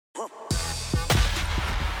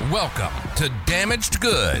Welcome to Damaged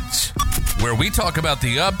Goods, where we talk about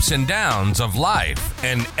the ups and downs of life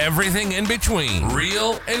and everything in between.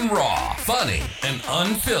 Real and raw, funny and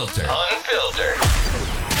unfiltered.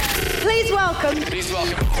 Please welcome.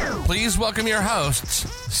 Please welcome your hosts,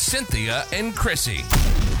 Cynthia and Chrissy.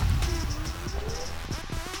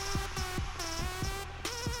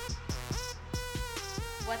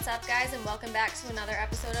 What's up, guys, and welcome back to another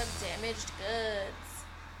episode of Damaged Goods.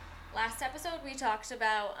 Last episode, we talked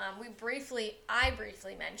about, I briefly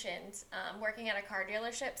mentioned working at a car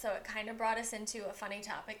dealership, so it kind of brought us into a funny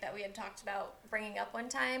topic that we had talked about bringing up one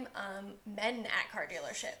time, men at car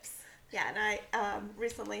dealerships. Yeah, and I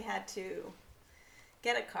recently had to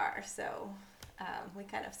get a car, so we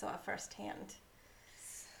kind of saw firsthand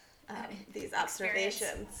these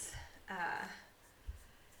observations. I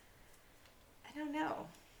don't know.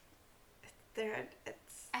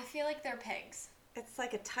 I feel like they're pigs. It's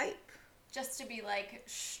like a type. Just to be like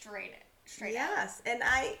straight Yes, out. and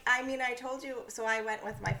I told you, so I went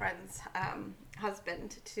with my friend's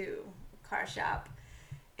husband to car shop,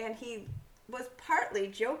 and he was partly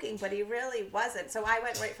joking, but he really wasn't. So I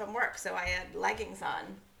went right from work, so I had leggings on,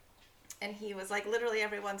 and he was like, literally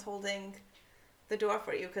everyone's holding the door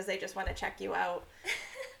for you because they just want to check you out.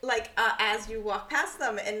 Like, as you walk past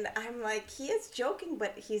them, and I'm like, he is joking,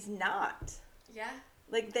 but he's not. Yeah.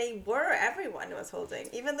 Like, everyone was holding,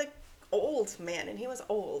 even the old man, and he was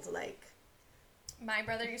old, like. My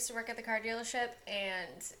brother used to work at the car dealership,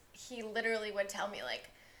 and he literally would tell me, like,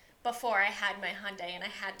 before I had my Hyundai and I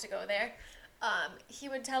had to go there, he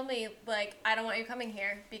would tell me, like, I don't want you coming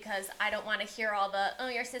here because I don't want to hear all the, oh,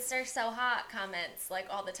 your sister's so hot comments, like,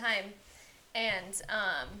 all the time. And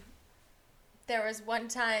there was one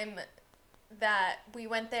time that we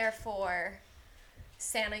went there for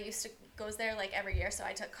Santa goes there like every year, so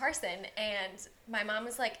I took Carson, and my mom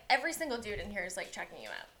was like, every single dude in here is like checking you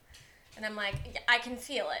out. And I'm like, yeah, I can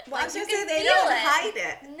feel it. Well, like, I was going to say, they don't hide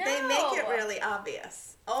it. No. They make it really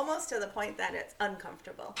obvious, almost to the point that it's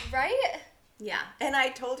uncomfortable. Right? Yeah. And I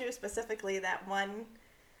told you specifically that one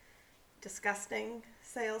disgusting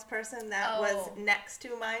salesperson that was next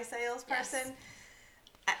to my salesperson.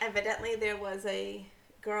 Yes. Evidently, there was a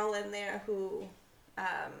girl in there who,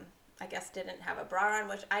 I guess, didn't have a bra on,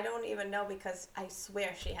 which I don't even know because I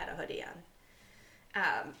swear she had a hoodie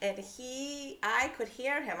on. And I could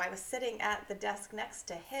hear him. I was sitting at the desk next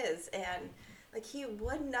to his, and like he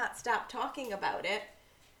would not stop talking about it.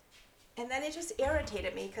 And then it just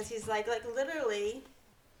irritated me because he's like literally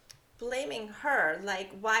blaming her.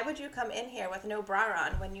 Like, why would you come in here with no bra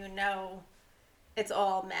on when you know it's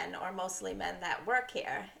all men or mostly men that work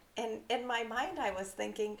here? And in my mind, I was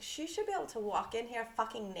thinking she should be able to walk in here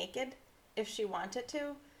fucking naked if she wanted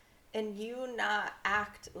to, and you not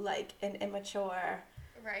act like an immature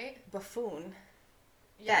buffoon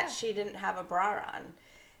that she didn't have a bra on.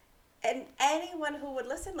 And anyone who would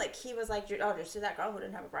listen, like, he was like, oh, did you see that girl who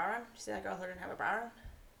didn't have a bra on? Did you see that girl who didn't have a bra on?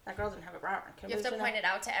 That girl didn't have a bra on. You have to point it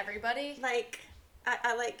out to everybody? Like,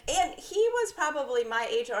 I like, and he was probably my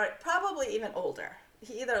age or probably even older.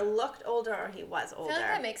 He either looked older or he was older. I feel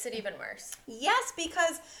like that makes it even worse. Yes,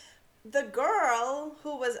 because the girl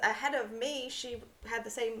who was ahead of me, she had the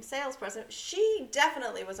same salesperson. She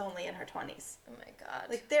definitely was only in her 20s. Oh my God.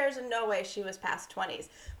 Like, there's no way she was past 20s.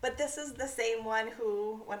 But this is the same one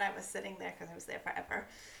who, when I was sitting there, because I was there forever,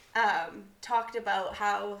 talked about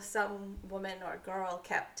how some woman or girl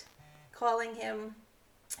kept calling him,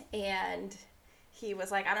 and he was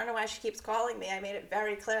like, I don't know why she keeps calling me. I made it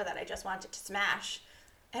very clear that I just wanted to smash.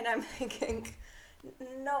 And I'm thinking,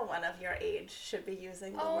 no one of your age should be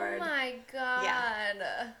using the word. Oh my God.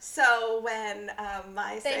 Yeah. So when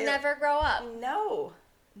they never grow up. No.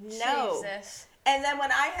 Jesus. And then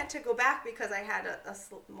when I had to go back because I had a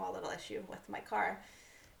small little issue with my car,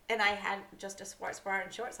 and I had just a sports bra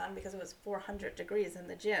and shorts on because it was 400 degrees in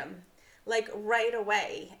the gym, like right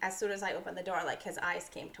away, as soon as I opened the door, like his eyes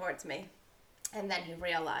came towards me. And then he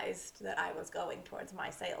realized that I was going towards my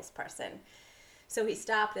salesperson. So he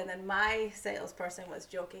stopped, and then my salesperson was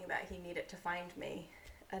joking that he needed to find me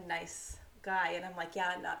a nice guy. And I'm like,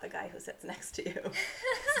 yeah, not the guy who sits next to you.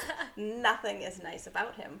 Nothing is nice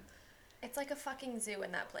about him. It's like a fucking zoo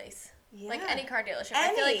in that place. Yeah. Like any car dealership.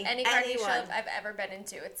 I feel like any car dealership I've ever been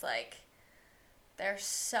into, it's like, they're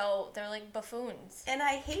like buffoons. And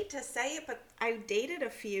I hate to say it, but I dated a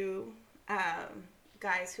few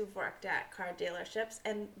guys who've worked at car dealerships,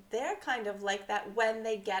 and they're kind of like that when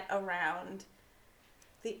they get around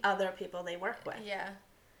the other people they work with. Yeah.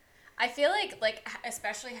 I feel like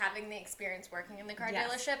especially having the experience working in the car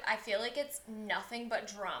dealership, I feel like it's nothing but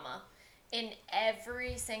drama in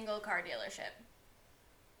every single car dealership.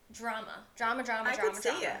 Drama. I could see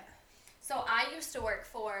it. So I used to work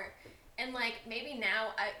for, and like maybe now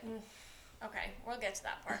okay, we'll get to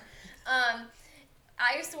that part.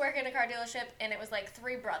 I used to work in a car dealership, and it was like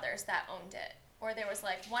 3 brothers that owned it. Or there was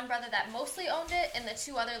like one brother that mostly owned it, and the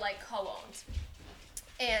 2 other like co-owned.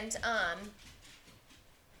 And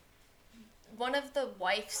one of the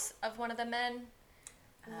wives of one of the men,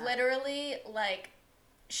 literally like,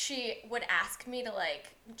 she would ask me to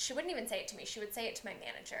like, she wouldn't even say it to me. She would say it to my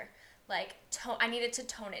manager. Like, I needed to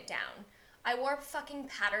tone it down. I wore fucking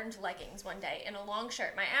patterned leggings one day in a long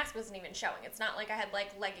shirt. My ass wasn't even showing. It's not like I had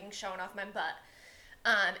like leggings showing off my butt.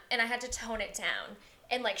 And I had to tone it down.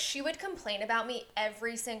 And like, she would complain about me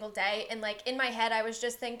every single day. And like, in my head, I was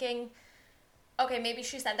just thinking, okay, maybe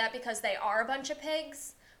she said that because they are a bunch of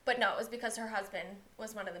pigs. But no, it was because her husband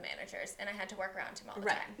was one of the managers, and I had to work around him all the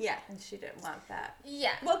time. Yeah, and she didn't want that.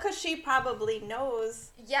 Yeah. Well, because she probably knows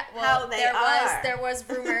how they are. There was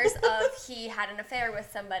rumors of he had an affair with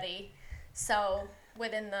somebody, so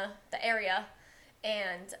within the area,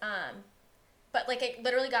 and but like it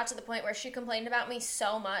literally got to the point where she complained about me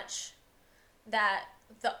so much that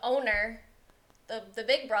the owner, the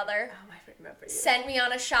big brother, I remember you. sent me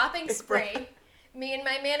on a shopping spree. Me and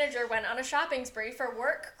my manager went on a shopping spree for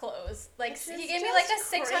work clothes. Like, he gave me like a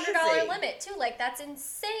 $600 limit too. Like, that's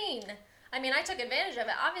insane. I mean, I took advantage of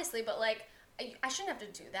it, obviously, but like, I shouldn't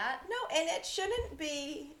have to do that. No, and it shouldn't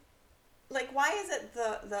be. Like, why is it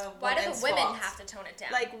the why do the women fault? have to tone it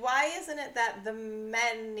down? Like, why isn't it that the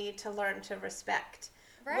men need to learn to respect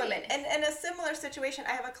women? And in a similar situation,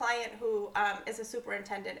 I have a client who is a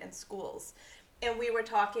superintendent in schools, and we were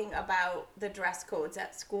talking about the dress codes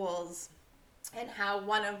at schools and how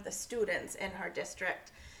one of the students in her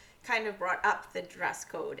district kind of brought up the dress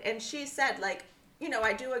code. And she said, like, you know,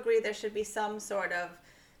 I do agree there should be some sort of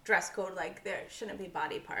dress code, like there shouldn't be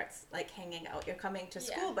body parts like hanging out. You're coming to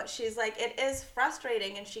school. But she's like, it is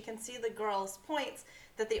frustrating, and she can see the girls' points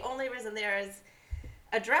that the only reason there is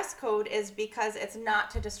a dress code is because it's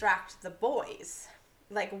not to distract the boys.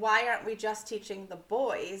 Like, why aren't we just teaching the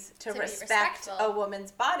boys to respect a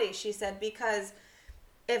woman's body? She said, because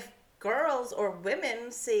if girls or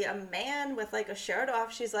women see a man with like a shirt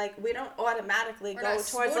off, she's like, we don't automatically go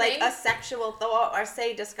towards like a sexual thought or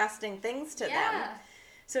say disgusting things to them.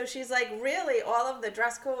 So she's like, really, all of the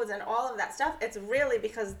dress codes and all of that stuff, it's really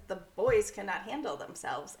because the boys cannot handle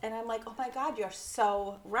themselves. And I'm like, oh my God, you're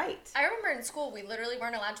so right. I remember in school, we literally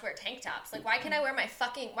weren't allowed to wear tank tops. Like, why can't I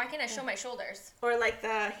can't I show my shoulders? Or like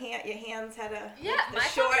your hands had a... Yeah, my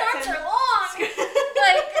arms are long.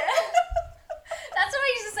 Like... That's what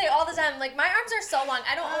I used to say all the time. Like, my arms are so long.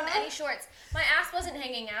 I don't own any shorts. My ass wasn't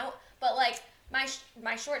hanging out, but, like,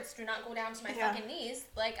 my shorts do not go down to my fucking knees.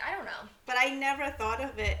 Like, I don't know. But I never thought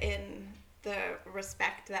of it in the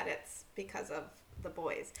respect that it's because of the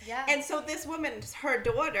boys. Yeah. And so this woman, her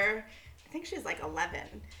daughter, I think she's like 11,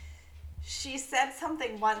 she said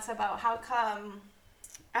something once about how come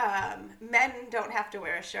men don't have to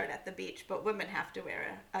wear a shirt at the beach, but women have to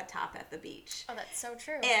wear a top at the beach. Oh, that's so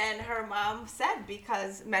true. And her mom said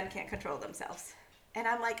because men can't control themselves. And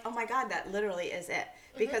I'm like, oh my God, that literally is it.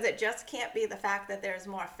 Because it just can't be the fact that there's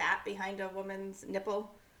more fat behind a woman's nipple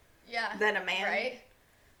than a man. Right.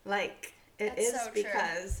 Like, it is so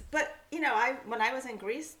because... True. But, you know, when I was in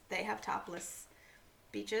Greece, they have topless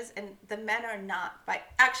beaches, and the men are not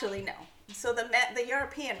actually, no. So the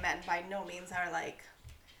European men by no means are like...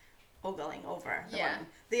 ogling over the woman.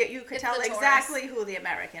 You could tell exactly who the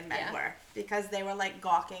American men were because they were like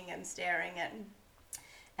gawking and staring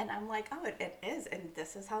and I'm like, oh, it is, and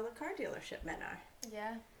this is how the car dealership men are.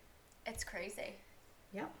 Yeah, it's crazy.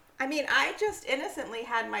 Yep. I mean, I just innocently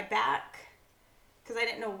had my back because I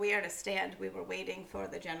didn't know where to stand. We were waiting for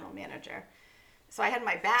the general manager, so I had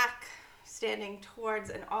my back standing towards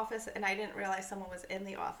an office, and I didn't realize someone was in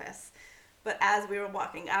the office. But as we were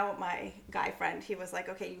walking out, my guy friend, he was like,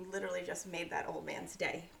 okay, you literally just made that old man's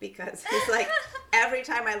day. Because he's like, every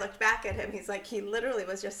time I looked back at him, he's like, he literally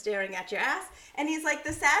was just staring at your ass. And he's like,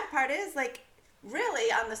 the sad part is, like,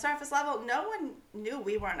 really, on the surface level, no one knew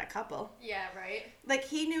we weren't a couple. Yeah, right. Like,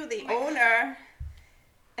 he knew the owner,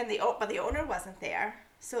 but the owner wasn't there.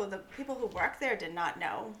 So the people who worked there did not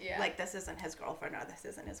know. Yeah. Like, this isn't his girlfriend or this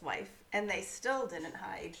isn't his wife. And they still didn't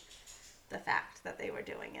hide the fact that they were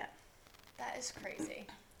doing it. That is crazy.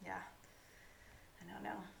 Yeah. I don't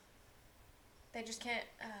know. They just can't,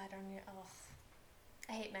 I don't know. Oh,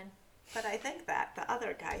 I hate men. But I think that the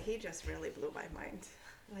other guy, he just really blew my mind.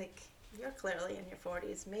 Like, you're clearly in your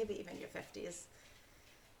 40s, maybe even your 50s.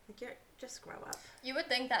 Like, just grow up. You would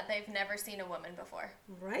think that they've never seen a woman before.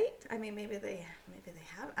 Right? I mean, maybe they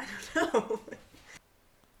have. I don't know.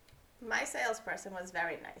 My salesperson was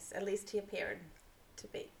very nice. At least he appeared to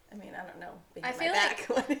be. I mean, I don't know I behind feel my back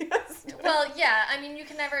what he was doing. Well, yeah, I mean, you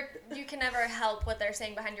can never help what they're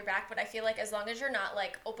saying behind your back, but I feel like as long as you're not,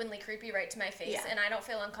 like, openly creepy right to my face, Yeah. and I don't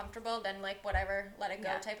feel uncomfortable, then, like, whatever, let it go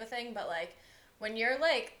Yeah. type of thing, but, like, when you're,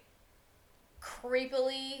 like,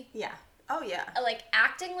 creepily, Yeah. Oh, yeah. like,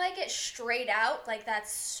 acting like it straight out, like,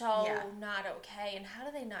 that's so Yeah. not okay, and how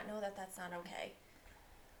do they not know that that's not okay?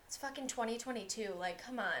 It's fucking 2022, like,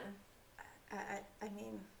 come on. I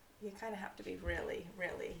mean, you kind of have to be really,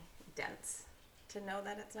 really dense to know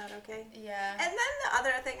that it's not okay. Yeah. And then the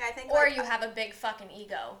other thing I think, Or like, you have a big fucking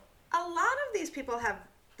ego. a lot of these people have,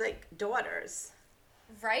 like, daughters.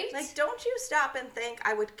 Right? Like, don't you stop and think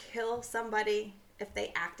I would kill somebody if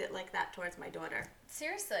they acted like that towards my daughter?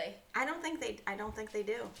 Seriously. I don't think they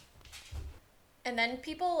do. And then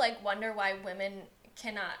people, like, wonder why women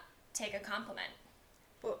cannot take a compliment.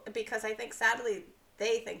 Well, because I think, sadly,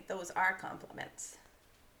 they think those are compliments.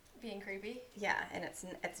 Being creepy. Yeah, and it's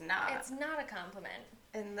not. It's not a compliment.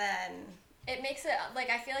 And then, It makes it, like,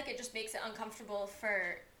 I feel like it just makes it uncomfortable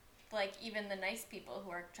for, like, even the nice people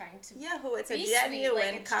who are trying to yeah, who it's a be sweet, genuine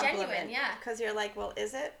like, it's compliment. genuine, yeah. Because you're like, well,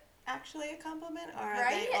 is it actually a compliment, or are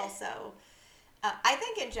Right? they also? I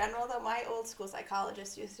think in general, though, my old school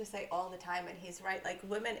psychologist used to say all the time, and he's right. Like,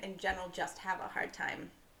 women in general just have a hard time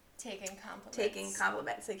taking compliments. taking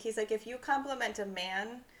compliments. Like, he's like, if you compliment a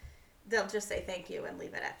man, they'll just say thank you and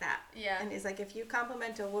leave it at that. Yeah. And he's like, if you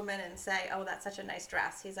compliment a woman and say, oh, that's such a nice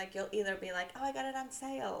dress, he's like, you'll either be like, oh, I got it on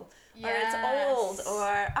sale, or it's old, Yes.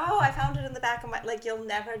 or oh, I found it in the back of my, like, you'll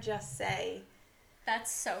never just say.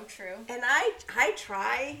 That's so true. And I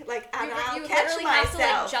try, like, and I'll you catch literally myself.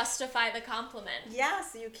 have to, like, justify the compliment.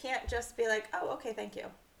 Yes, you can't just be like, oh, okay, thank you.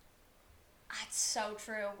 That's so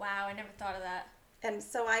true. Wow, I never thought of that. And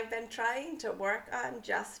so I've been trying to work on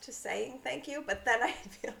just saying thank you, but then I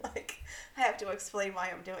feel like I have to explain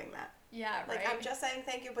why I'm doing that. Yeah, Like, right? I'm just saying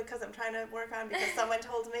thank you because I'm trying to work on, because someone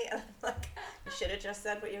told me, and I'm like, you should have just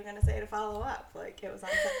said what you were going to say to follow up. Like, it was on,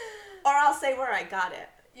 or I'll say where I got it.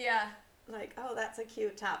 Yeah. Like, oh, that's a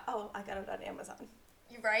cute top. Oh, I got it on Amazon.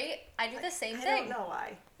 You're right? I do the same I thing. don't know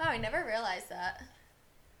why. Wow, I never realized that.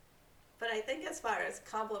 But I think as far as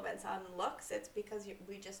compliments on looks, it's because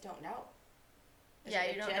we just don't know. Is Yeah,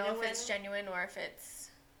 it you don't know if it's genuine or if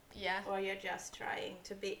it's, yeah. or you're just trying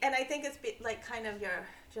to be. And I think it's like kind of your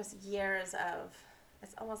just years of,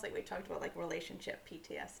 it's almost like we talked about, like, relationship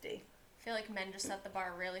PTSD. I feel like men just set the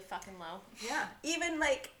bar really fucking low. Yeah. Even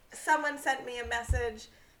like someone sent me a message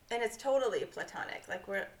and it's totally platonic. Like,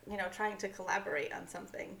 we're, trying to collaborate on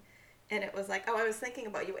something. And it was like, oh, I was thinking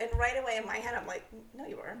about you. And right away in my head, I'm like, no,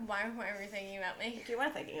 you weren't. Why were you thinking about me? You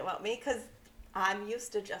weren't thinking about me, because I'm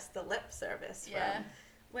used to just the lip service. Yeah.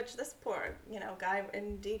 Which this poor, guy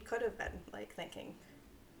indeed could have been, like, thinking,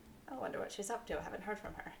 I wonder what she's up to. I haven't heard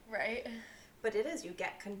from her. Right? But it is, you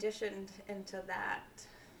get conditioned into that,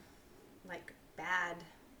 like, bad,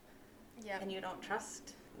 Yeah. and you don't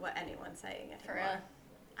trust what anyone's saying anymore. For real.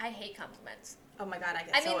 I hate compliments. Oh my God, I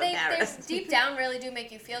get I so mean, they embarrassed. deep down really do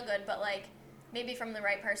make you feel good, but, like, maybe from the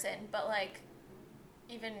right person. But, like,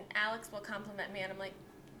 even Alex will compliment me, and I'm like,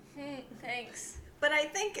 thanks. But I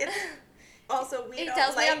think it's also, He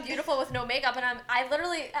tells me I'm beautiful with no makeup, and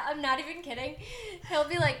I'm not even kidding. He'll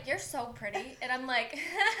be like, you're so pretty, and I'm like,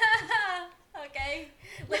 okay.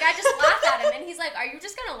 Like, I just laugh at him, and he's like, are you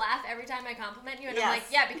just gonna laugh every time I compliment you? And I'm like,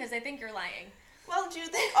 Yes. yeah, because I think you're lying. Well, do you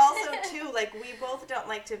think also, too, like, we both don't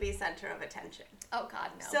like to be center of attention. Oh, God,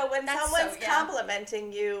 no. So when That's someone's yeah.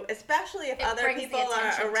 complimenting you, especially if It other brings the people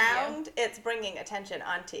attention are to around, it's bringing attention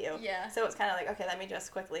onto you. Yeah. So it's kind of like, okay, let me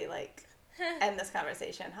just quickly, like, end this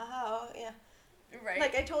conversation. Haha, oh, yeah. Right.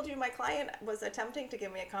 Like, I told you my client was attempting to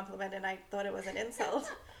give me a compliment, and I thought it was an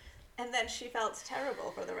insult. And then she felt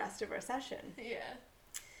terrible for the rest of her session. Yeah.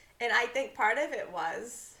 And I think part of it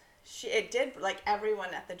was, it did, like,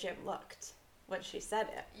 everyone at the gym looked when she said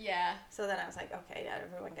it. Yeah. So then I was like, okay, yeah,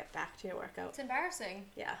 everyone get back to your workout. It's embarrassing.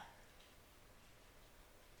 Yeah.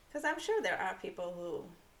 Because I'm sure there are people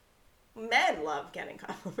men love getting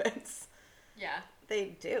compliments. Yeah.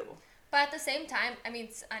 They do. But at the same time, I mean,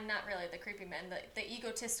 I'm not really the creepy men, the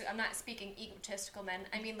egotistical, I'm not speaking egotistical men.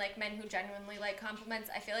 I mean, like, men who genuinely like compliments.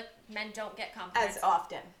 I feel like men don't get compliments. As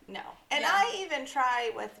often, no. And Yeah. I even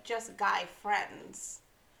try with just guy friends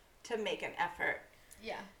to make an effort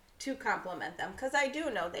Yeah. to compliment them. Because I do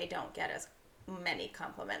know they don't get as many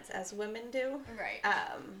compliments as women do. Right.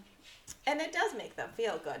 And it does make them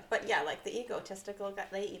feel good. But yeah, like the egotistical guy,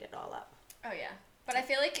 they eat it all up. Oh, yeah. But I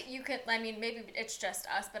feel like you can, I mean, maybe it's just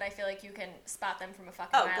us, but I feel like you can spot them from a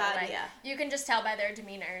fucking Oh, mile God, away. yeah. You can just tell by their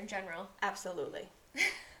demeanor in general. Absolutely.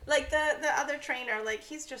 Like the other trainer, like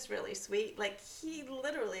he's just really sweet. Like he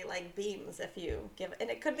literally like beams if you give, and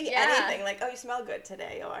it could be anything. Like, oh, you smell good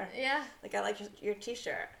today, or like I like your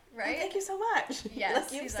t-shirt. Right. Oh, thank you so much.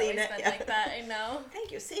 Yes, like you've seen it. Been like that. I know.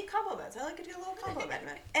 Thank you. See, compliments. I like to do a little compliment,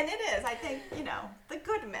 and it is. I think the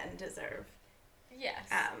good men deserve. Yes.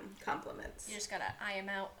 Compliments. You just gotta eye them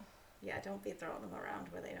out. Yeah, don't be throwing them around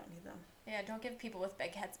where they don't need them. Yeah, don't give people with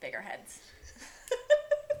big heads bigger heads.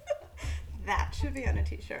 That should be on a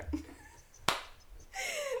t-shirt.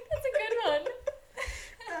 That's a good one.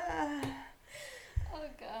 Oh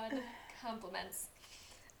God, compliments.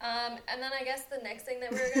 And then I guess the next thing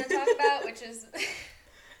that we were going to talk about, which is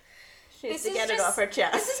she needs to get it off her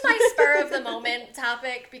chest. This is my spur of the moment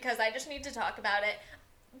topic because I just need to talk about it.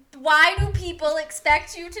 Why do people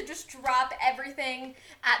expect you to just drop everything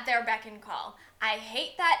at their beck and call? I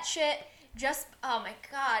hate that shit. Just, oh my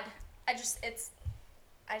God. I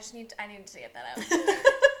need to get that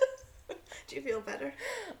out. Do you feel better?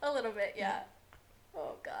 A little bit, yeah.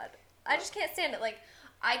 Oh God. I just can't stand it. Like,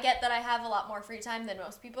 I get that I have a lot more free time than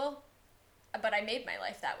most people, but I made my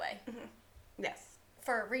life that way. Mm-hmm. Yes.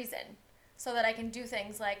 For a reason. So that I can do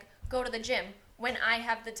things like go to the gym when I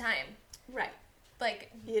have the time. Right.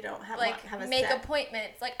 Like, you don't have a make set.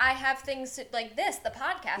 Appointments. Like, I have things to, like this, the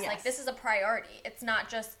podcast. Yes. Like, this is a priority. It's not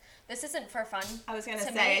just, this isn't for fun. I was going to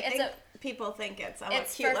say, I think people think it's a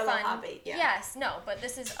cute little fun. hobby. Yeah. Yes, no, but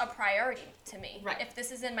this is a priority to me. Right. If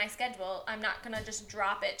this is in my schedule, I'm not going to just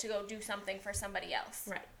drop it to go do something for somebody else.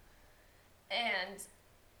 Right. And,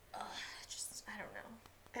 just, I don't know.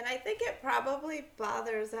 And I think it probably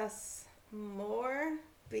bothers us more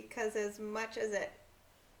because as much as it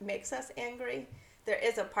makes us angry, there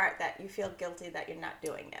is a part that you feel guilty that you're not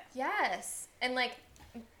doing it. Yes. And, like,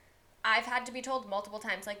 I've had to be told multiple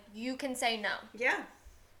times, like, you can say no. Yeah.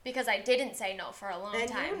 Because I didn't say no for a long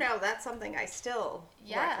time. And that's something I still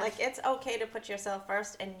work. Like, it's okay to put yourself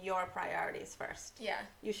first and your priorities first. Yeah.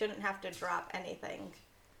 You shouldn't have to drop anything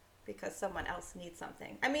because someone else needs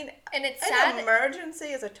something. I mean, and it's sad. An emergency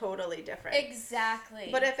is a totally different. Exactly.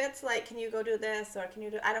 But if it's like, can you go do this, or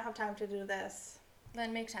I don't have time to do this.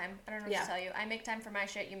 Then make time. I don't know what to tell you. I make time for my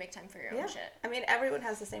shit. You make time for your own shit. I mean, everyone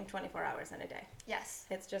has the same 24 hours in a day. Yes.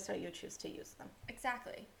 It's just how you choose to use them.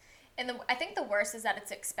 Exactly. And I think the worst is that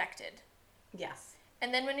it's expected. Yes.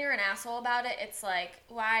 And then when you're an asshole about it, it's like,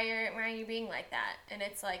 why are you being like that? And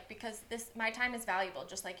it's like, because my time is valuable,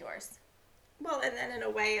 just like yours. Well, and then in a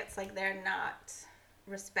way, it's like they're not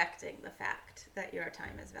respecting the fact that your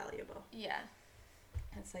time is valuable. Yeah.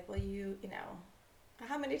 It's like, well, you know,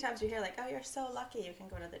 how many times do you hear like, oh, you're so lucky you can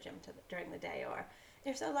go to the gym during the day, or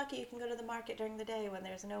you're so lucky you can go to the market during the day when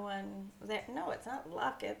there's no one there. No, it's not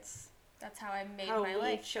luck. That's how I made how my we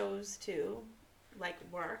life. chose to like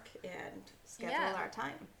work and schedule our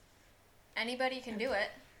time. Anybody can do it.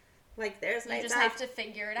 Like there's nights you just have to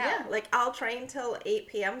figure it out. Yeah, like I'll train till 8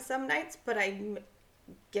 p.m. some nights, but I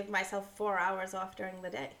give myself 4 hours off during the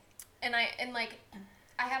day. And I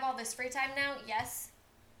have all this free time now, yes,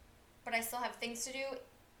 but I still have things to do.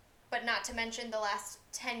 But not to mention the last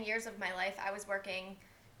 10 years of my life, I was working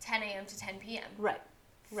 10 a.m. to 10 p.m. Right.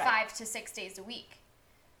 5 to 6 days a week.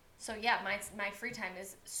 So yeah, my free time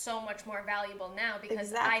is so much more valuable now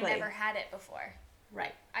because I never had it before.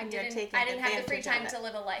 Right. I didn't have the free time to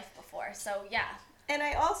live a life before. So yeah. And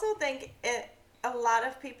I also think a lot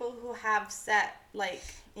of people who have set, like,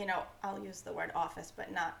 you know, I'll use the word office,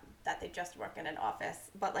 but not that they just work in an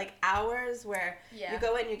office, but like hours where you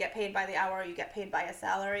go in, you get paid by the hour, or you get paid by a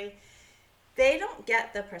salary. They don't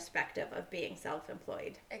get the perspective of being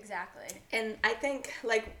self-employed. Exactly. And I think,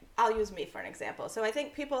 like, I'll use me for an example. So I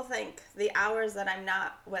think people think the hours that I'm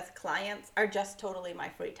not with clients are just totally my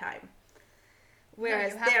free time.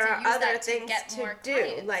 Whereas there are other things to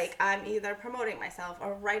do. Like I'm either promoting myself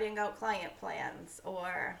or writing out client plans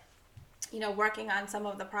or, you know, working on some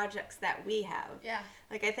of the projects that we have. Yeah.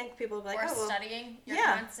 Like I think people will be like, or studying. You're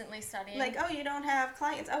constantly studying. Like, oh, you don't have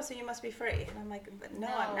clients. Oh, so you must be free. And I'm like, but no,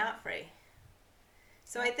 I'm not free.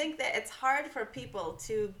 So I think that it's hard for people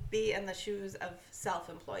to be in the shoes of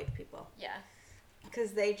self-employed people. Yeah.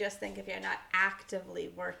 Because they just think if you're not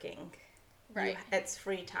actively working, it's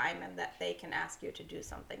free time and that they can ask you to do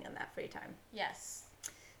something in that free time. Yes.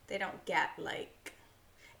 They don't get like...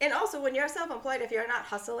 And also when you're self-employed, if you're not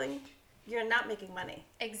hustling, you're not making money.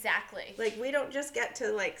 Exactly. Like we don't just get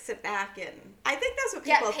to like sit back and... I think that's what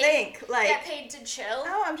people think. Like get paid to chill.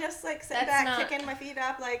 Oh, I'm just like sitting back, kicking my feet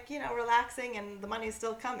up, like, you know, relaxing and the money's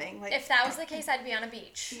still coming. Like if that was the case, I'd be on a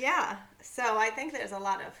beach. Yeah. So I think there's a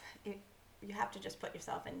lot of... You have to just put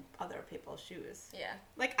yourself in other people's shoes. Yeah.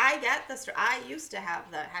 Like I get I used to have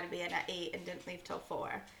had to be in at 8 and didn't leave till 4.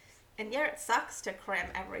 And yeah, it sucks to cram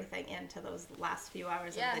everything into those last few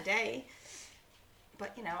hours of the day.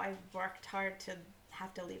 But, you know, I worked hard to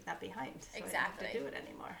have to leave that behind. So Exactly. I don't have to do it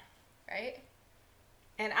anymore. Right?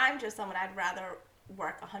 And I'm just someone, I'd rather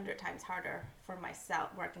work 100 times harder for myself,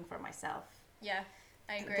 working for myself. Yeah,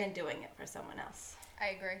 I agree. Than doing it for someone else. I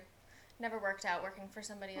agree. Never worked out working for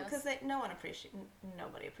somebody else. Because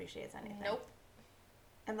nobody appreciates anything. Nope.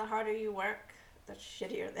 And the harder you work, the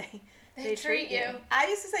shittier they treat you. I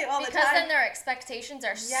used to say all the time. Because then their expectations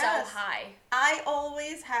are so high. I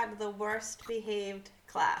always had the worst behaved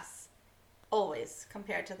class. Always,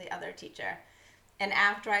 compared to the other teacher. And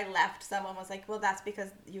after I left, someone was like, well, that's because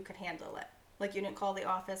you could handle it. Like, you didn't call the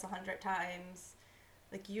office 100 times.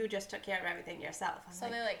 Like, you just took care of everything yourself. So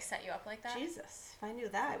they, like, set you up like that? Jesus. If I knew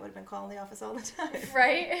that, I would have been calling the office all the time.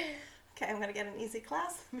 Right? Okay, I'm going to get an easy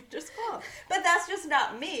class. Let me just call. But that's just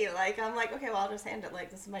not me. Like, I'm like, okay, well, I'll just handle it.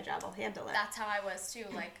 Like, this is my job. I'll handle it. That's how I was, too.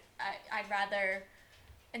 Like, I'd rather,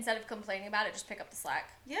 instead of complaining about it, just pick up the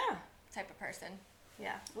slack. Yeah. Type of person.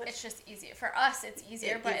 Yeah. It's just easier. For us, it's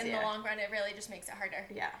easier, but in the long run, it really just makes it harder.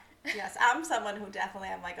 Yeah. Yes. I'm someone who definitely,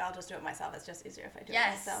 I'm like, I'll just do it myself. It's just easier if I do it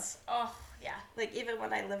myself. Oh, yeah. Like, even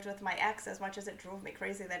when I lived with my ex, as much as it drove me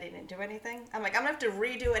crazy that he didn't do anything, I'm like, I'm going to have to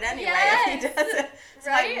redo it anyway if he does it. So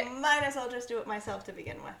right? I might as well just do it myself to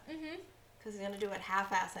begin with. Mm-hmm. Because he's going to do it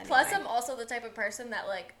half-ass anyway. Plus, I'm also the type of person that,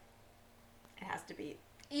 like... It has to be...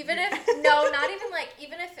 Even if... No, not even, like...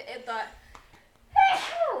 Even if it...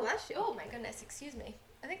 Bless you. Oh, my goodness. Excuse me.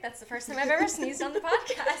 I think that's the first time I've ever sneezed on the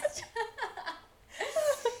podcast.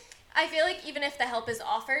 I feel like even if the help is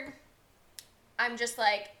offered, I'm just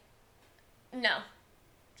like, no,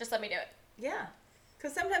 just let me do it. Yeah,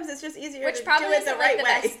 because sometimes it's just easier Which to probably do it the right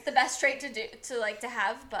way. the best trait to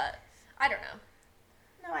have, but I don't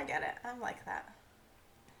know. No, I get it. I'm like that.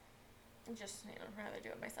 I just rather do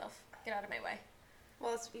it myself. Get out of my way.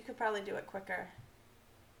 Well, you could probably do it quicker.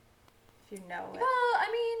 You know it. Well, I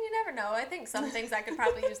mean, you never know. I think some things I could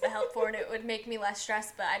probably use the help for, and it would make me less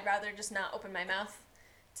stressed, but I'd rather just not open my mouth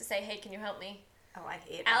to say, hey, can you help me? Oh, I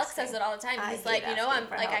hate Alex asking. says it all the time. He's like, I'm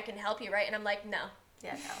like, help. I can help you, right? And I'm like, no.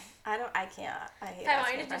 Yeah, no. I can't. I hate If I asking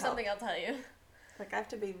want you to do for something, help. I'll tell you. Like, I have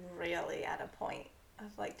to be really at a point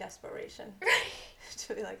of, like, desperation. Right.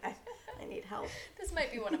 To be like, I need help. This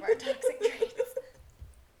might be one of our toxic traits.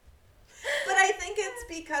 But I think it's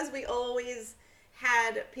because we always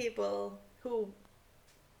had people who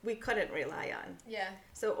we couldn't rely on. Yeah.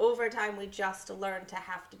 So over time, we just learned to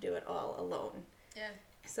have to do it all alone. Yeah.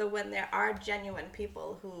 So when there are genuine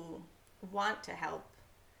people who want to help,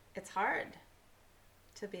 it's hard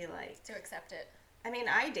to be like... To accept it. I mean,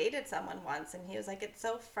 I dated someone once, and he was like, it's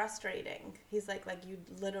so frustrating. He's like you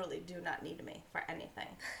literally do not need me for anything.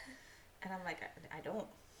 And I'm like, I don't.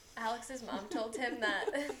 Alex's mom told him that...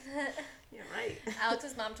 You're right.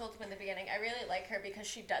 Alex's mom told him in the beginning, I really like her because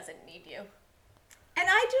she doesn't need you. And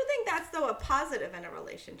I do think that's, though, a positive in a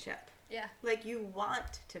relationship. Yeah. Like, you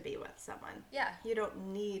want to be with someone. Yeah. You don't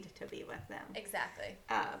need to be with them. Exactly.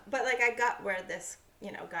 But, like, I got where this,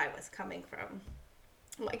 guy was coming from.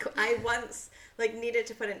 Like, I once, needed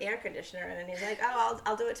to put an air conditioner in, and he's like, oh,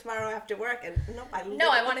 I'll do it tomorrow after work. And nope,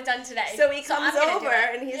 I want it done today. So he comes over,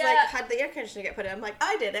 and he's like, Yeah. how'd the air conditioner get put in? I'm like,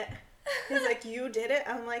 I did it. He's like, you did it?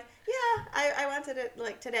 I'm like, yeah, I wanted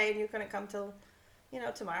it, today, and you couldn't come till,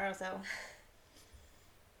 tomorrow, so...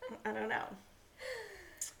 I don't know.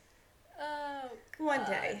 Oh, God. One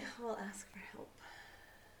day, we'll ask for help.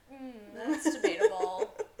 That's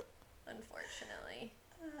debatable, unfortunately.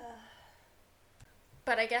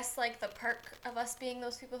 But I guess, the perk of us being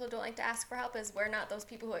those people who don't like to ask for help is we're not those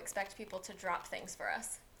people who expect people to drop things for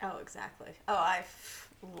us. Oh, exactly. Oh, I've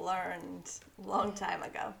learned a long time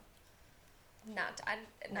ago. Not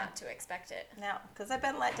to expect it. No, because I've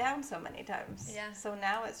been let down so many times. Yeah. So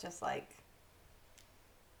now it's just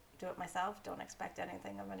do it myself, don't expect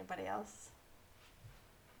anything of anybody else.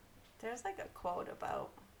 There's a quote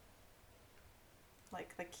about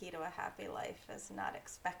the key to a happy life is not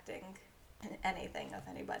expecting anything of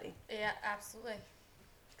anybody. Yeah, absolutely.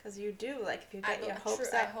 Because you do, if you get your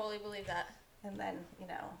hopes up. I wholly believe that. And then,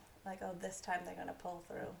 oh, this time they're going to pull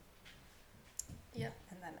through. Yep.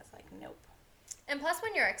 And then it's nope. And plus,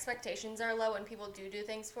 when your expectations are low and people do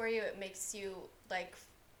things for you, it makes you,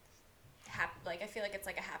 happy. I feel like it's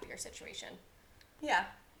a happier situation. Yeah.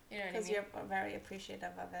 You know what I mean? Because you're very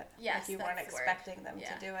appreciative of it. Yes, you weren't that's the word. expecting them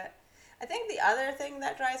Yeah. to do it. I think the other thing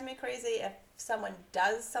that drives me crazy, if someone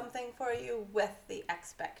does something for you with the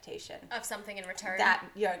expectation Of something in return. that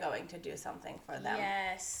you're going to do something for them.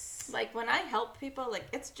 Yes. When I help people,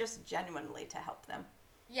 it's just genuinely to help them.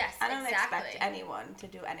 Yes, I don't exactly. expect anyone to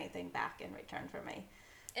do anything back in return for me.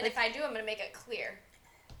 And if I do, I'm going to make it clear.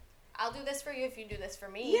 I'll do this for you if you do this for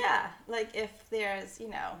me. Yeah, like if there's,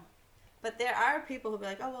 but there are people who'll be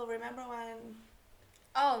like, oh, well, remember when...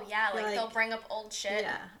 Oh, yeah, like they'll bring up old shit.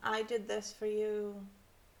 Yeah, I did this for you.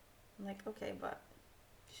 I'm like, okay, but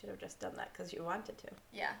you should have just done that because you wanted to.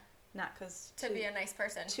 Yeah. Not because... To be a nice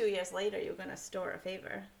person. 2 years later, you're going to store a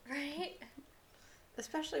favor. Right?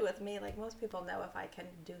 Especially with me, like, most people know if I can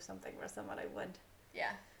do something for someone, I would.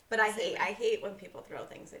 Yeah. But I hate when people throw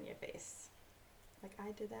things in your face. Like,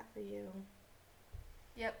 I did that for you.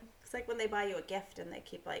 Yep. It's like when they buy you a gift and they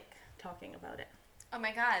keep, like, talking about it. Oh,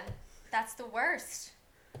 my God. That's the worst.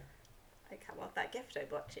 Like, how about that gift I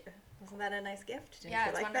bought you? Wasn't that a nice gift? Didn't yeah, you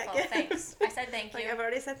it's like wonderful. That gift? Thanks. I said thank you. Like, I've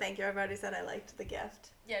already said thank you. I've already said I liked the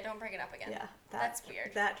gift. Yeah, don't bring it up again. Yeah. That's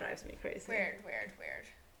weird. That drives me crazy. Weird.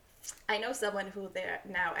 I know someone who their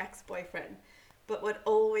now ex-boyfriend, but would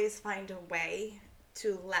always find a way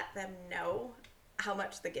to let them know how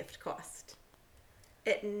much the gift cost.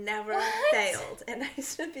 It never failed. And I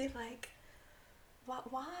used to be like,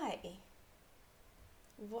 what? Why?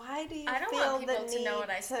 Why do you I don't feel want people the to need know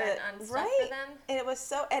what I spent on stuff right? for them. And it was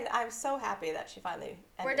so, and I'm so happy that she finally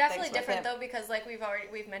ended We're definitely things with different him. though, because like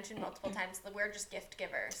we've mentioned multiple times that we're just gift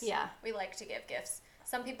givers. Yeah. We like to give gifts.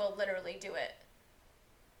 Some people literally do it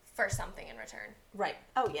for something in return. Right.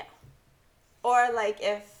 Oh, yeah. Or, like,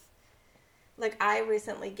 if, like, I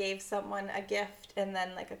recently gave someone a gift, and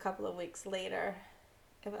then, like, a couple of weeks later,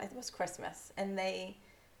 it was Christmas, and they,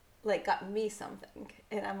 like, got me something.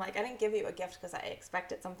 And I'm like, I didn't give you a gift because I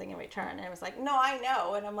expected something in return. And it was like, no, I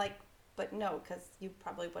know. And I'm like, but no, because you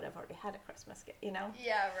probably would have already had a Christmas gift, you know?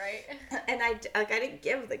 Yeah, right. And I didn't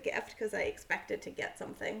give the gift because I expected to get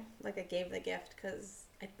something. Like, I gave the gift because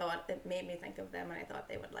I thought it made me think of them and I thought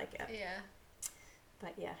they would like it. Yeah.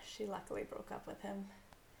 But yeah, she luckily broke up with him.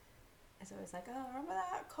 And so I was like, oh, remember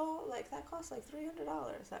that coat? Like, that cost like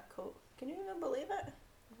 $300, that coat. Can you even believe it?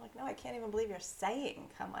 I'm like, no, I can't even believe you're saying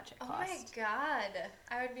how much it cost. Oh my God.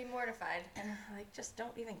 I would be mortified. And I'm like, just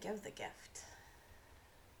don't even give the gift.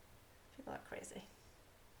 People are crazy.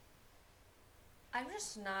 I'm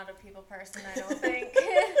just not a people person, I don't think.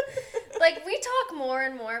 Like, we talk more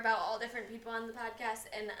and more about all different people on the podcast,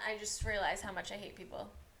 and I just realize how much I hate people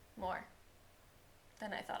more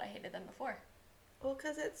than I thought I hated them before. Well,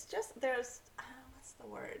 because it's just, there's, what's the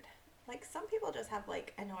word? Like, some people just have,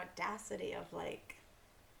 like, an audacity of, like,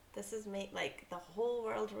 this is me, like, the whole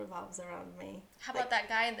world revolves around me. How like, about that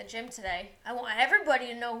guy in the gym today? I want everybody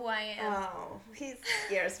to know who I am. Oh, he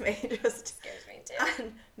scares me. Just Scares me too.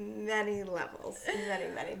 on many levels.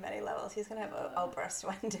 Many levels. He's going to have an outburst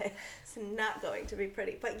one day. It's not going to be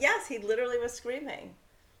pretty. But yes, he literally was screaming,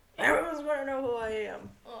 everyone's going to know who I am.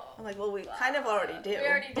 Oh, I'm like, well, we kind of already do. We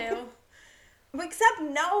already do. Except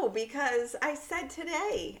no, because I said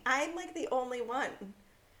today, I'm like the only one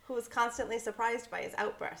who is constantly surprised by his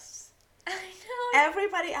outbursts. I know.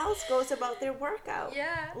 Everybody else goes about their workout.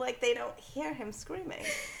 Yeah. Like they don't hear him screaming.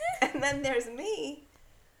 And then there's me,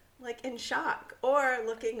 like in shock or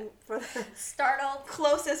looking for the Startled.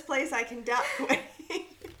 closest place I can duck when he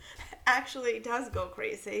actually does go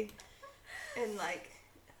crazy. And like,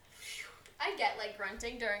 I get like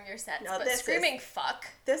grunting during your sets, No, but this screaming fuck.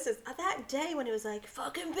 this is that day when he was like,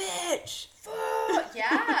 fucking bitch. Fuck.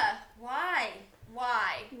 Yeah. Why?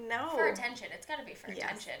 No. For attention. It's gotta be for Yes,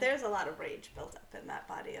 attention. there's a lot of rage built up in that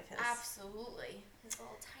body of his. Absolutely. His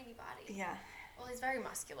little tiny body. Yeah. Well, he's very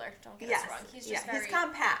muscular. Don't get Yes. us wrong. He's just very. He's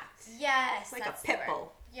compact. Yes. Like that's a the pit word.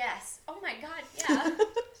 bull. Yes. Oh my God. Yeah.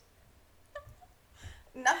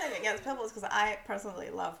 Nothing against pit bulls because I personally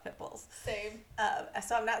love pit bulls. Same.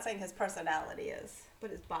 So I'm not saying his personality is, but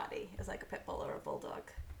his body is like a pit bull or a bulldog.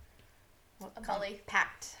 A bully.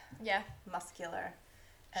 Compact, Yeah. muscular.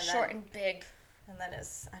 Short and big. And then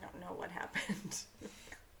I don't know what happened.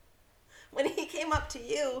 When he came up to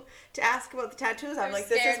you to ask about the tattoos, I'm was like,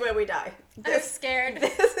 this scared. is where we die. I was scared.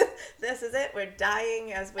 This is it. We're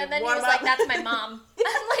dying as we And then he warm was up. like, "That's my mom."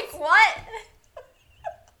 I'm like, "What?"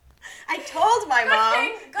 I told my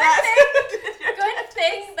mom. Good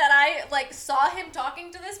thing that I like saw him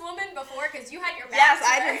talking to this woman before, because you had your back. Yes, to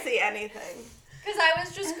I her. didn't see anything. Because I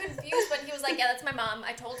was just confused when he was like, "Yeah, that's my mom."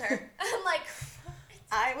 I told her. I'm like,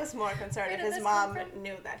 I was more concerned Where if did his this mom come from?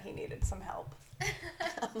 knew that he needed some help.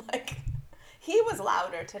 I'm like, he was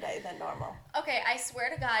louder today than normal. okay, I swear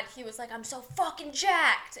to God, he was like, "I'm so fucking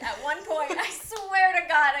jacked." At one point, I swear to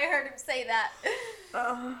God, I heard him say that.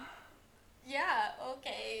 Yeah.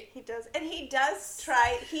 Okay. He does, and he does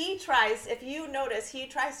try. He tries. If you notice, he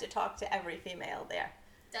tries to talk to every female there.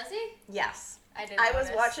 Does he? Yes. I didn't. I was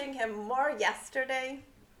notice. watching him more yesterday.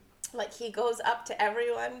 Like he goes up to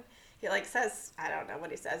everyone. He like says, I don't know what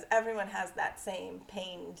he says. Everyone has that same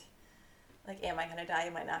pained like, am I going to die?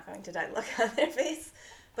 Am I not going to die? Look on their face.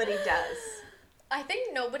 But he does. I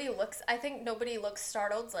think nobody looks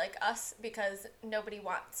startled like us because nobody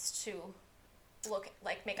wants to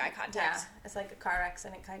make eye contact. Yeah, it's like a car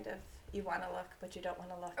accident kind of. You want to look, but you don't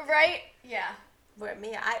want to look. Right? Yeah. Where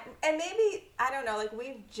me, and maybe, I don't know, like,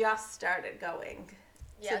 we've just started going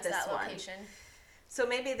to this that one. location. So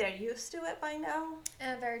maybe they're used to it by now.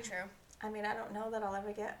 Very true. I mean, I don't know that I'll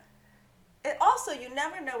ever get... It also, you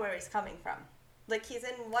never know where he's coming from. Like, he's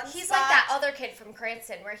in one He's spot. like that other kid from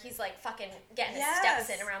Cranston where he's, like, fucking getting his steps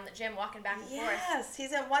in around the gym, walking back and forth. Yes,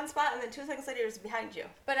 he's in one spot, and then 2 seconds later, he's behind you.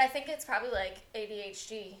 But I think it's probably, like,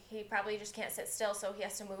 ADHD. He probably just can't sit still, so he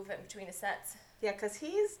has to move in between his sets. Yeah, because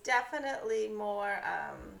he's definitely more,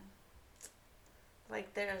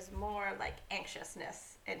 like, there's more, like,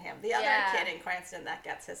 anxiousness in him. The other kid in Cranston that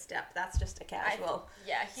gets his step, that's just a casual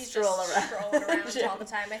he's stroll just strolling around all the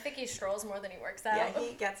time. I think he strolls more than he works out. Yeah,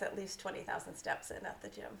 he gets at least 20,000 steps in at the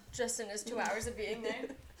gym. Just in his 2 hours of being there.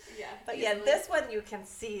 Yeah. But easily. yeah, this one you can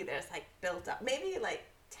see there's, like, built up. Maybe, like,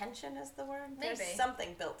 tension is the word? Maybe. There's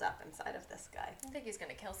something built up inside of this guy. I think he's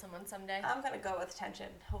going to kill someone someday. I'm going to go with tension,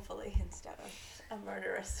 hopefully, instead of a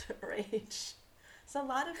murderous rage. There's a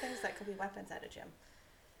lot of things that could be weapons at a gym.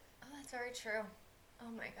 Oh, that's very true.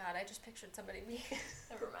 Oh my god, I just pictured somebody being...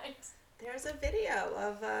 Never mind. There's a video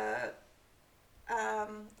of a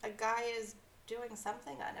guy is doing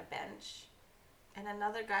something on a bench, and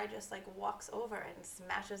another guy just, like, walks over and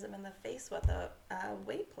smashes him in the face with a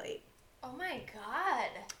weight plate. Oh my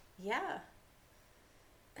god. Yeah.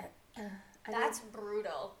 That's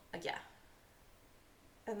brutal. Yeah.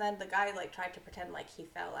 And then the guy, like, tried to pretend like he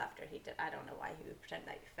fell after he did. I don't know why he would pretend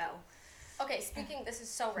that he fell. Okay, this is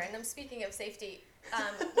so random. Speaking of safety,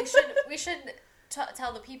 we should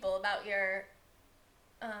tell the people about your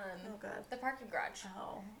oh god, the parking garage.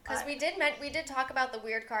 Oh, because we did talk about the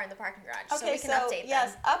weird car in the parking garage. Okay, so we can update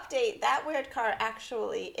yes, them. update. That weird car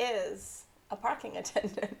actually is a parking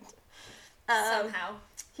attendant. Somehow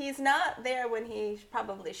he's not there when he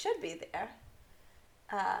probably should be there.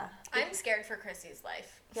 I'm scared for Chrissy's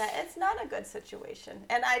life. Yeah, it's not a good situation.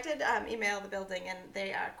 And I did email the building, and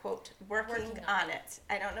they are, quote, working on it.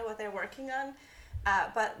 I don't know what they're working on,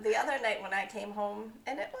 but the other night when I came home,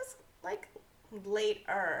 and it was, like,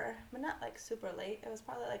 later, but not, like, super late. It was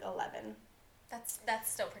probably, like, 11. That's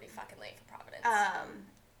still pretty fucking late for Providence.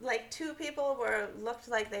 Like, 2 people looked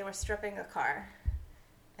like they were stripping a car,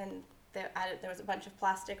 and there was a bunch of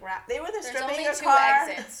plastic wrap. They were stripping a car. There's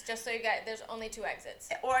only 2 exits, just so you guys. There's only 2 exits.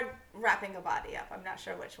 Or wrapping a body up. I'm not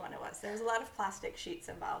sure which one it was. There was a lot of plastic sheets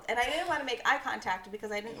involved, and I didn't want to make eye contact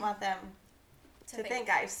because I didn't want them to think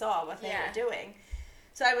I saw what they were doing.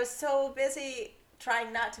 So I was so busy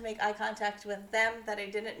trying not to make eye contact with them that I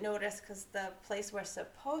didn't notice, because the place we're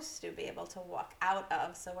supposed to be able to walk out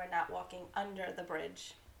of, so we're not walking under the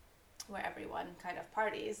bridge where everyone kind of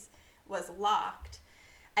parties, was locked.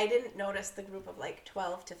 I didn't notice the group of, like,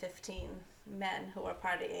 12 to 15 men who were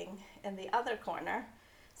partying in the other corner.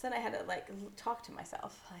 So then I had to, like, talk to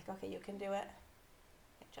myself. Like, okay, you can do it.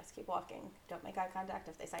 Just keep walking. Don't make eye contact.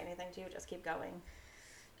 If they say anything to you, just keep going.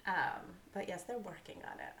 But yes, they're working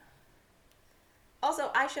on it. Also,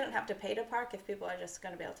 I shouldn't have to pay to park if people are just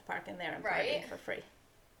going to be able to park in there and party for free.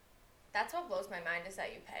 That's what blows my mind, is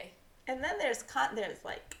that you pay. And then there's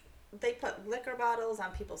like, they put liquor bottles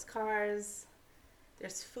on people's cars.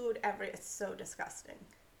 There's food it's so disgusting.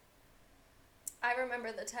 I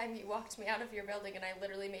remember the time you walked me out of your building and I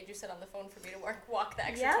literally made you sit on the phone for me to walk the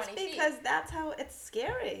extra 20 feet. Yes, because that's how it's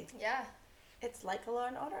scary. Yeah. It's like a Law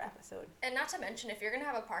and Order episode. And not to mention, if you're going to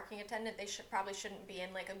have a parking attendant, they probably shouldn't be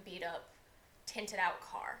in, like, a beat-up, tinted-out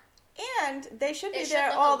car. And they should be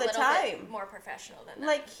there all the time. Bit more professional than that.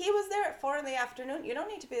 Like, he was there at 4 PM. You don't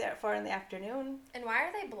need to be there at 4 PM. And why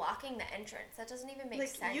are they blocking the entrance? That doesn't even make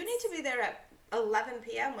sense. You need to be there at 11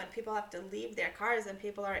 p.m. when people have to leave their cars and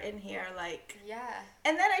people are in here, like... Yeah.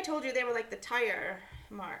 And then I told you they were, like, the tire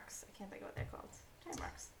marks. I can't think of what they're called. Tire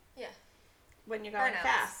marks. Yeah. When you're going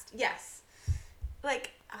fast. Yes.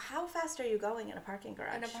 Like, how fast are you going in a parking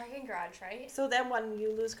garage? In a parking garage, right? So then when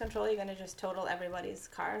you lose control, you're going to just total everybody's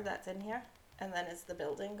car that's in here? And then is the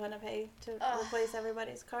building going to pay to replace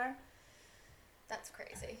everybody's car? That's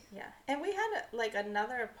crazy. Yeah. And we had, like,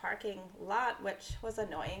 another parking lot, which was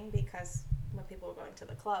annoying because when people were going to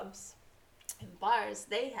the clubs and bars,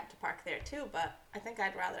 they had to park there too. But I think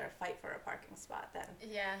I'd rather fight for a parking spot than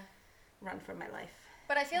run for my life.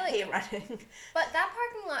 But I feel like... running. But that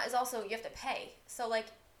parking lot is also, you have to pay. So, like,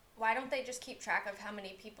 why don't they just keep track of how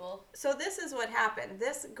many people... So this is what happened.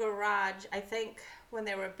 This garage, I think, when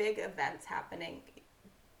there were big events happening,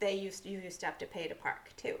 you used to have to pay to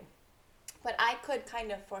park too. But I could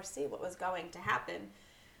kind of foresee what was going to happen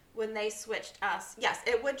when they switched us. Yes,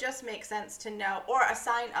 it would just make sense to know, or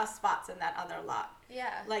assign us spots in that other lot.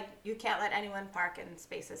 Yeah. Like, you can't let anyone park in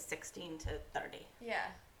spaces 16 to 30. Yeah.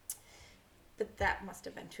 But that must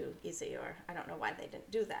have been too easy, or I don't know why they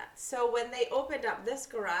didn't do that. So when they opened up this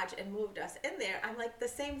garage and moved us in there, I'm like, the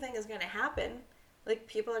same thing is going to happen. Like,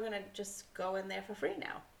 people are going to just go in there for free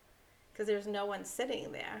now. Because there's no one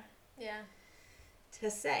sitting there. Yeah.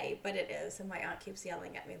 To say, but it is. And my aunt keeps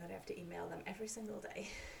yelling at me that I have to email them every single day.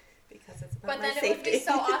 Because it's about my safety. But then it would be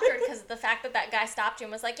so awkward because the fact that guy stopped you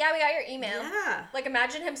and was like, yeah, we got your email. Yeah. Like,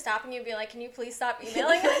 imagine him stopping you and be like, can you please stop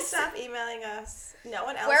emailing us? Stop emailing us. No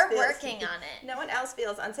one else We're working on it. No one else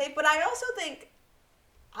feels unsafe. But I also think,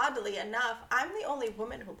 oddly enough, I'm the only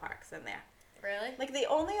woman who parks in there. Really? Like, the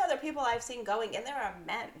only other people I've seen going in there are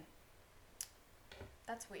men.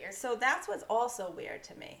 That's weird. So that's what's also weird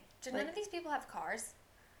to me. Do none of these people have cars?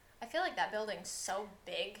 I feel like that building's so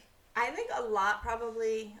big. I think a lot of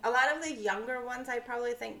the younger ones I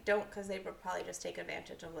probably think don't, because they would probably just take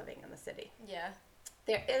advantage of living in the city. Yeah.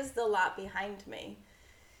 There is the lot behind me,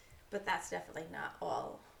 but that's definitely not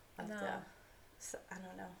all of so, I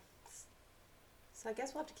don't know. So I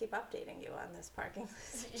guess we'll have to keep updating you on this parking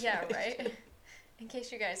situation. Yeah, right? In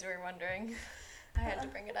case you guys were wondering, I had to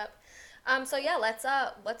bring it up. So yeah,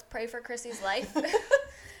 let's pray for Chrissy's life.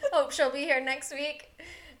 Hope she'll be here next week.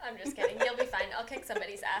 I'm just kidding. You'll be fine. I'll kick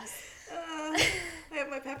somebody's ass. I have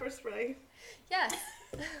my pepper spray. Yes.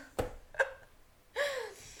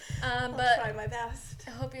 I'll but try my best. I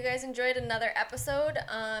hope you guys enjoyed another episode.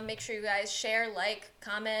 Make sure you guys share, like,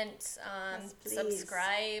 comment, Yes,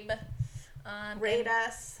 subscribe. Rate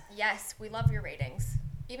us. Yes, we love your ratings.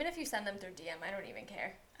 Even if you send them through DM, I don't even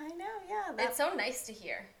care. I know, yeah. It's so nice to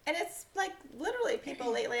hear. And it's like literally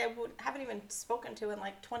people lately I haven't even spoken to in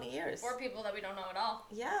like 20 years. Or people that we don't know at all.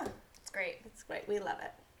 Yeah. It's great. It's great. We love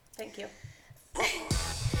it. Thank you.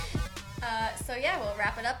 So yeah, we'll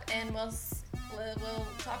wrap it up and we'll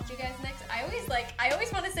talk to you guys next. I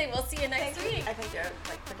always want to say we'll see you next week. I think you're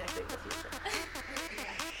like predicting the future.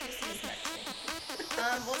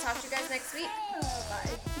 We'll talk to you guys next week.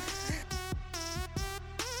 Bye.